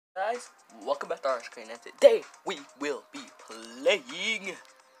Guys, welcome back to our screen, and today we will be playing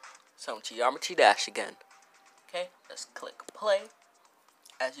some Geometry Dash again. Okay, let's click play.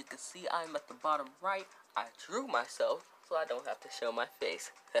 As you can see, I'm at the bottom right. I drew myself so I don't have to show my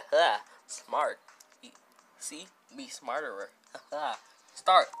face. Haha, smart. See, me smarterer. Haha.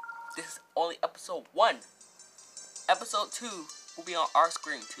 Start. This is only episode 1. Episode 2 will be on our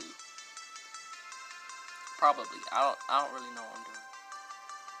screen too. Probably. I don't really know what I'm doing.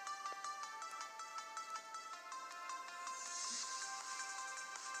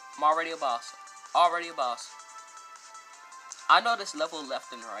 I'm already a boss. Already a boss. I know this level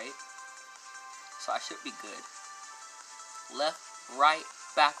left and right, so I should be good. Left, right,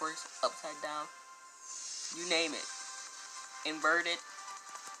 backwards, upside down. You name it. Inverted,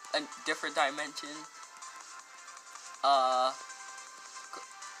 a different dimension. I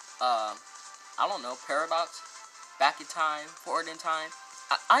don't know, paradox, back in time, forward in time.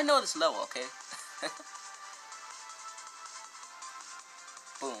 I know this level, okay?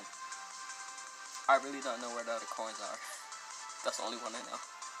 Boom. I really don't know where the other coins are. That's the only one I know.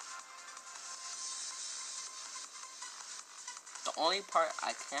 The only part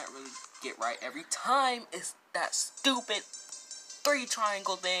I can't really get right every time is that stupid 3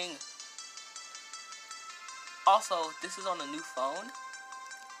 triangle thing. Also, this is on a new phone.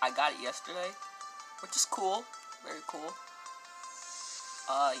 I got it yesterday, which is cool. Very cool.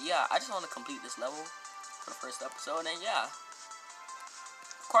 Yeah, I just want to complete this level for the first episode, and yeah.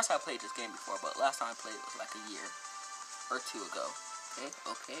 Of course I played this game before, but last time I played it was like a year or 2 ago.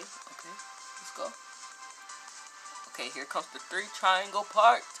 Okay. Let's go. Okay, here comes the 3 triangle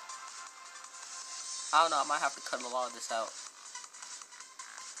part. I don't know, I might have to cut a lot of this out.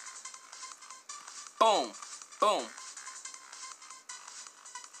 Boom. Boom.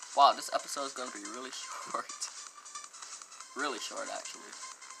 Wow, this episode is going to be really short. Really short, actually.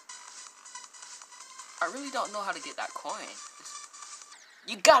 I really don't know how to get that coin.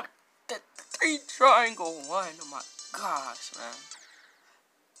 You got the 3 triangle one. Oh my gosh, man.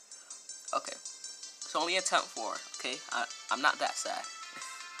 Okay. It's only attempt 4, okay? I'm not that sad.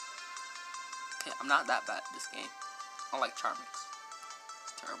 Okay, I'm not that bad at this game. I like Charmix.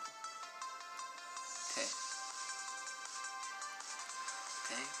 It's terrible. Okay.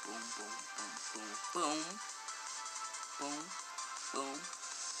 Okay, boom, boom, boom, boom, boom. Boom, boom.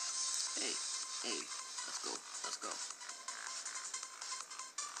 Hey, let's go, let's go.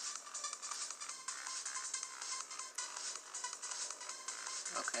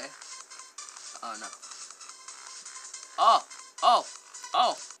 Okay. Oh, no.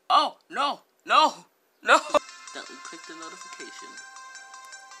 No! Then we click the notification.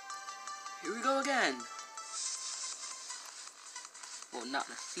 Here we go again. Well, not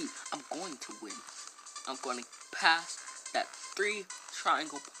let's see. I'm going to win. I'm going to pass that 3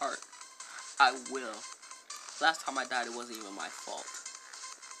 triangle part. I will. Last time I died, it wasn't even my fault.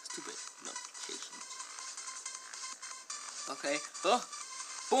 Stupid notifications. Okay.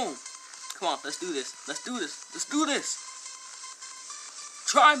 Boom. Come on, let's do this. Let's do this. Let's do this.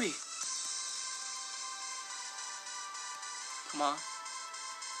 Try me. Come on.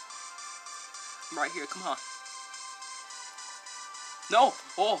 I'm right here. Come on. No.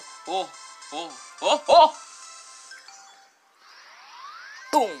 Oh.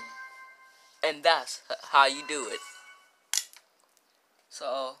 Boom. And that's how you do it.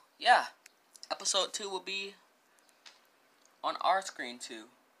 So, yeah. Episode 2 will be on our screen too.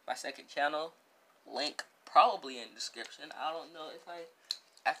 My second channel. Link probably in the description. I don't know if I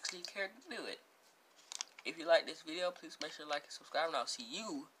actually care to do it. If you like this video, please make sure to like and subscribe, and I'll see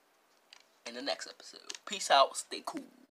you in the next episode. Peace out. Stay cool.